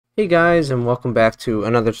Hey guys, and welcome back to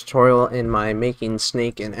another tutorial in my Making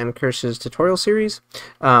Snake and Ncurses tutorial series.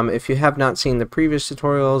 If you have not seen the previous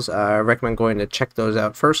tutorials, I recommend going to check those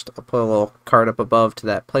out first. I'll put a little card up above to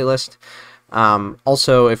that playlist.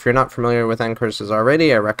 Also, if you're not familiar with Ncurses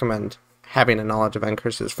already, I recommend having a knowledge of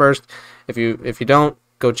Ncurses first. If you don't,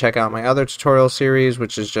 go check out my other tutorial series,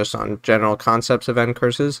 which is just on general concepts of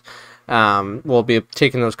Ncurses. We'll be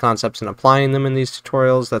taking those concepts and applying them in these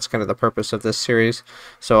tutorials. That's kind of the purpose of this series.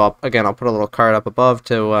 So I'll put a little card up above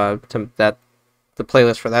to the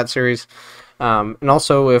playlist for that series. And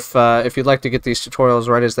also, if you'd like to get these tutorials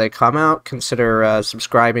right as they come out, consider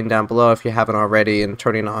subscribing down below if you haven't already, and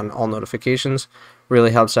turning on all notifications.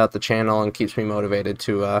 Really helps out the channel and keeps me motivated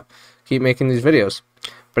to keep making these videos.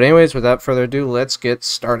 But anyways, without further ado, let's get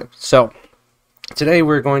started. So today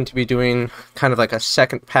we're going to be doing kind of like a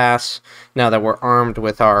second pass, now that we're armed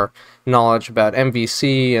with our knowledge about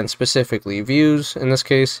MVC and specifically views in this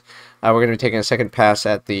case. We're going to be taking a second pass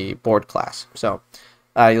at the board class. So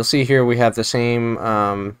you'll see here we have the same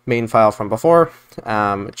main file from before.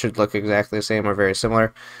 It should look exactly the same or very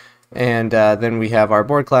similar. And then we have our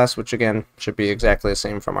board class, which again should be exactly the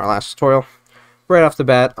same from our last tutorial. Right off the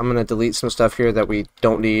bat, I'm going to delete some stuff here that we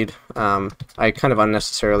don't need. I kind of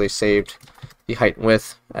unnecessarily saved the height and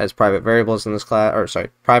width as private variables in this class, or sorry,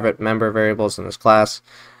 private member variables in this class.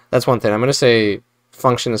 That's one thing. I'm going to say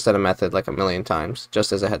function instead of method like a million times,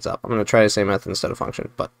 just as a heads up. I'm going to try to say method instead of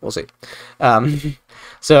function, but we'll see. We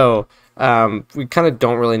kind of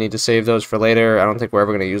don't really need to save those for later. I don't think we're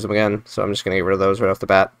ever going to use them again, so I'm just going to get rid of those right off the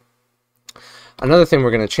bat. Another thing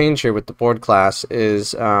we're going to change here with the board class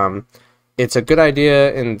is it's a good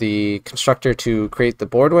idea in the constructor to create the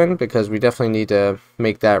board win, because we definitely need to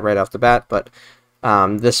make that right off the bat. But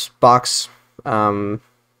this box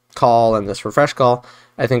call and this refresh call,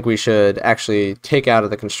 I think we should actually take out of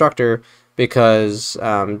the constructor, because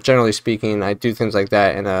generally speaking, I do things like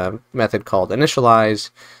that in a method called initialize.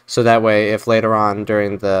 So that way, if later on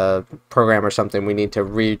during the program or something we need to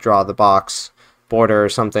redraw the box border or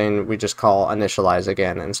something, we just call initialize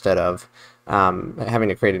again instead of having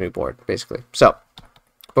to create a new board, basically. So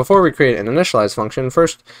before we create an initialize function,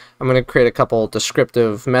 first I'm going to create a couple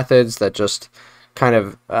descriptive methods that just kind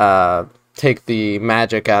of take the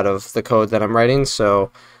magic out of the code that I'm writing.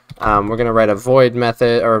 So we're going to write a void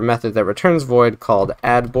method, or a method that returns void, called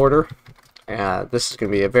add border. This is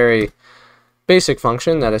going to be a very basic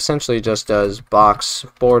function that essentially just does box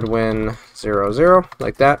board win 0 0,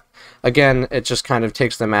 like that. Again, it just kind of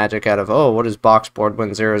takes the magic out of, oh, what does box board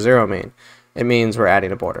win 0 0 mean? It means we're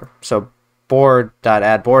adding a border. So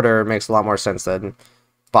board.addBorder makes a lot more sense than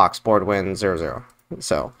box board win 0 0.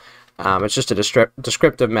 So it's just a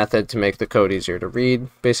descriptive method to make the code easier to read,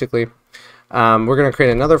 basically. We're going to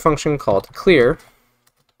create another function called clear.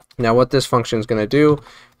 Now what this function is going to do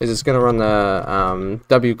is it's going to run the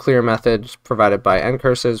wclear method provided by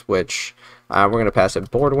Ncurses, which we're going to pass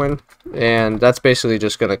it board win, and that's basically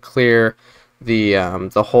just going to clear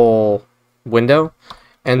the whole window.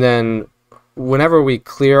 And then whenever we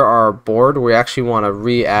clear our board, we actually want to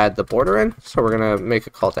re-add the border in. So we're going to make a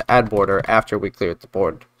call to add border after we cleared the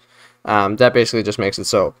board. That basically just makes it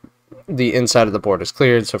so the inside of the board is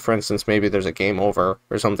cleared. So for instance, maybe there's a game over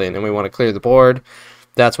or something and we want to clear the board.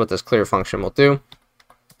 That's what this clear function will do.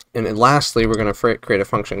 And then lastly, we're going to create a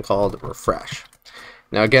function called refresh.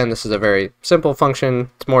 Now again, this is a very simple function.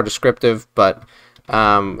 It's more descriptive, but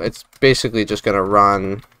it's basically just going to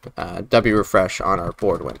run wrefresh on our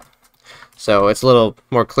board win. So it's a little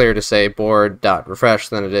more clear to say board.refresh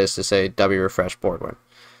than it is to say wrefresh board win.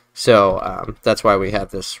 So that's why we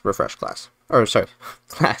have this refresh class. Or sorry,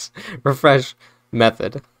 class. Refresh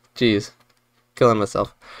method. Jeez, killing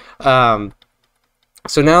myself.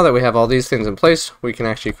 So now that we have all these things in place, we can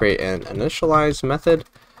actually create an initialize method.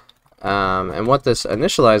 And what this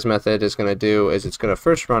initialize method is going to do is it's going to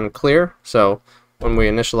first run clear. So when we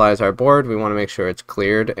initialize our board, we want to make sure it's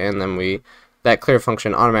cleared, and then that clear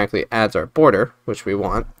function automatically adds our border, which we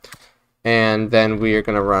want. And then we are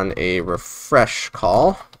going to run a refresh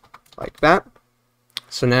call like that.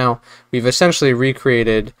 So now we've essentially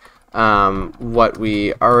recreated what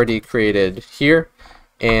we already created here.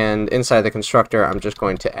 And inside the constructor, I'm just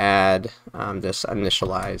going to add this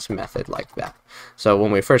initialize method like that. So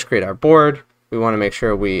when we first create our board, we want to make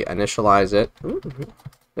sure we initialize it. Ooh,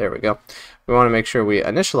 there we go. We want to make sure we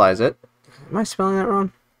initialize it. Am I spelling that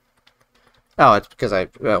wrong? Oh, it's because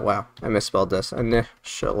wow, I misspelled this.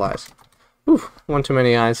 Initialize. Ooh, one too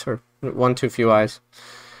many eyes, or one too few eyes.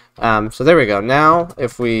 So there we go. Now,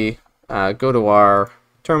 if we go to our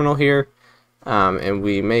terminal here, and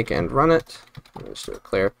we make and run it, let's do it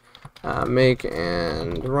clear, make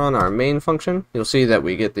and run our main function, you'll see that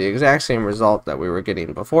we get the exact same result that we were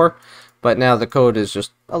getting before, but now the code is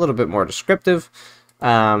just a little bit more descriptive.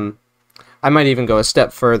 I might even go a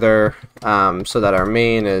step further so that our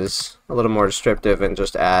main is a little more descriptive and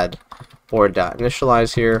just add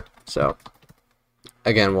board.initialize here. So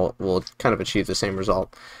again, we'll kind of achieve the same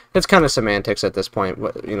result. It's kind of semantics at this point,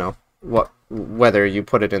 you know, whether you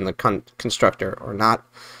put it in the constructor or not,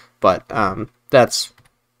 but that's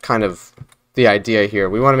kind of the idea here.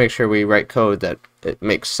 We want to make sure we write code that it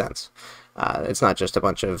makes sense. It's not just a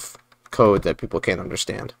bunch of code that people can't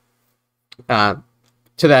understand.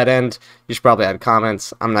 To that end, you should probably add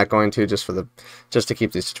comments. I'm not going to, just to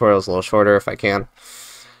keep these tutorials a little shorter if I can.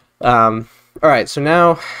 Alright, so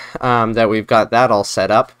now that we've got that all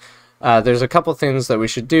set up, there's a couple things that we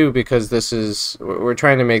should do, because we're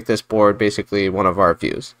trying to make this board basically one of our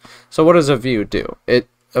views. So what does a view do?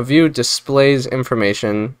 A view displays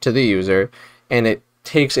information to the user, and it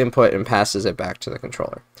takes input and passes it back to the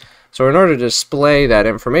controller. So in order to display that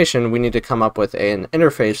information, we need to come up with an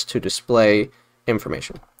interface to display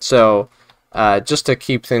information. So just to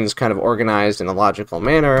keep things kind of organized in a logical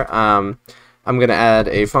manner, I'm going to add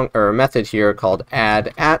a method here called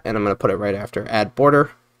add at, and I'm going to put it right after add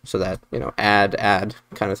border, so that, you know, add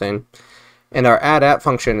kind of thing. And our add at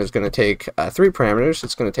function is going to take 3 parameters.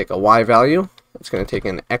 It's going to take a y value, it's going to take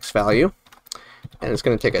an x value, and it's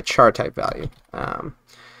going to take a char type value.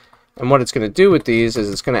 And what it's going to do with these is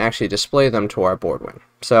it's going to actually display them to our board win.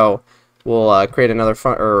 So we'll create another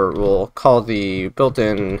we'll call the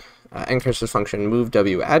built-in Ncurses function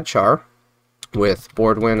moveWAddChar with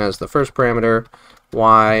board win as the first parameter,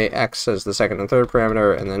 y, x as the second and third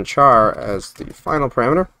parameter, and then char as the final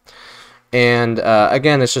parameter. And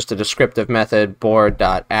again, it's just a descriptive method.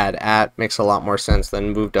 Board.addAt makes a lot more sense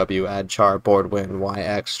than moveWAddChar board win y,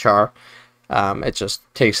 x, char. It just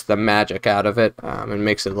takes the magic out of it and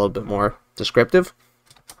makes it a little bit more descriptive.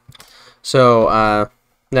 So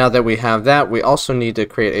now that we have that, we also need to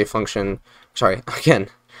create a function. Sorry, again,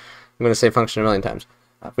 I'm going to say function a million times.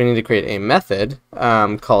 We need to create a method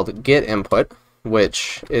called getInput,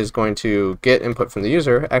 which is going to get input from the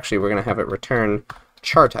user. Actually, we're going to have it return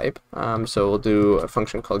char type. So we'll do a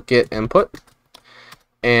function called getInput,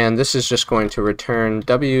 and this is just going to return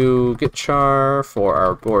wgetchar for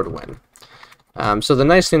our board win. So the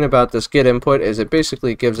nice thing about this getInput is it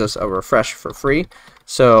basically gives us a refresh for free.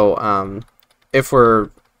 So if we're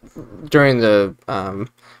during the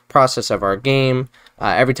process of our game,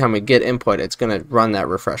 every time we get input, it's going to run that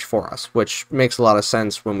refresh for us, which makes a lot of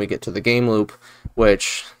sense when we get to the game loop,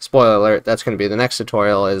 which, spoiler alert, that's going to be the next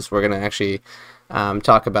tutorial. Is we're going to actually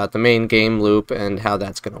talk about the main game loop and how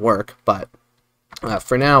that's going to work. But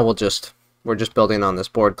for now, we're just building on this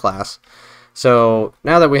board class. So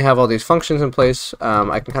now that we have all these functions in place,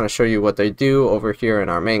 I can kind of show you what they do over here in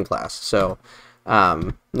our main class. So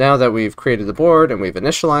now that we've created the board and we've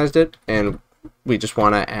initialized it, and we just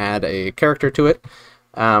want to add a character to it,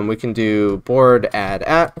 we can do board add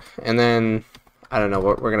at, and then I don't know,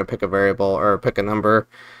 we're going to pick a variable or pick a number.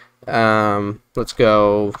 Let's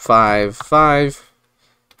go 5, 5,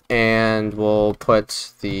 and we'll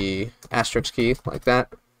put the asterisk key like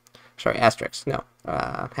that. Sorry, asterisk, no,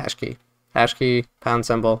 hash key, pound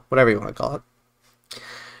symbol, whatever you want to call it.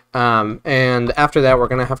 And after that, we're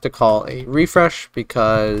going to have to call a refresh,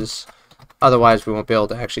 because otherwise we won't be able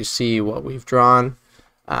to actually see what we've drawn.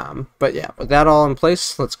 But yeah, with that all in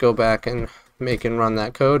place, let's go back and make and run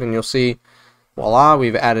that code, and you'll see, voila,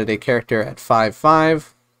 we've added a character at 5,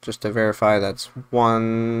 5, just to verify that's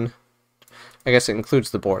 1, I guess it includes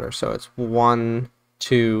the border, so it's 1,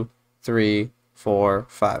 2, 3, 4,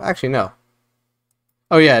 5. Actually, no.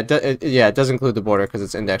 Oh yeah, it does include the border because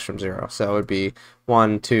it's indexed from 0. So it would be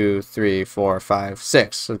 1, 2, 3, 4, 5,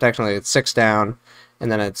 6. So technically it's 6 down,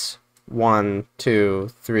 and then it's 1, 2,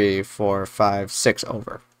 3, 4, 5, 6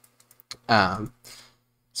 over.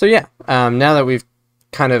 So yeah, now that we've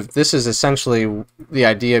this is essentially the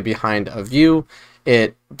idea behind a view.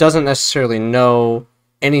 It doesn't necessarily know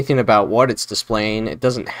anything about what it's displaying. It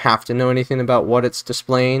doesn't have to know anything about what it's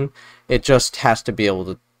displaying. It just has to be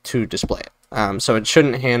able to display it. So it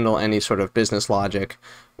shouldn't handle any sort of business logic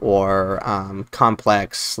or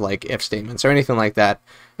complex like if statements or anything like that.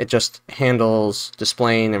 It just handles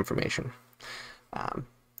displaying information.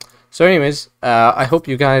 So anyways, I hope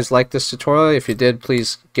you guys liked this tutorial. If you did,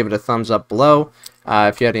 please give it a thumbs up below.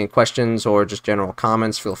 If you had any questions or just general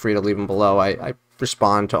comments, feel free to leave them below. I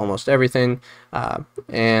respond to almost everything.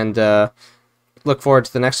 And look forward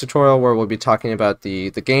to the next tutorial where we'll be talking about the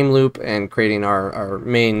game loop and creating our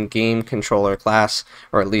main game controller class,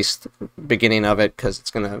 or at least beginning of it, because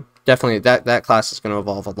it's going to definitely that class is going to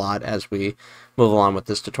evolve a lot as we move along with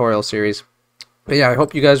this tutorial series. But yeah, I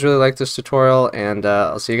hope you guys really like this tutorial, and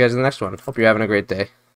I'll see you guys in the next one. Hope you're having a great day.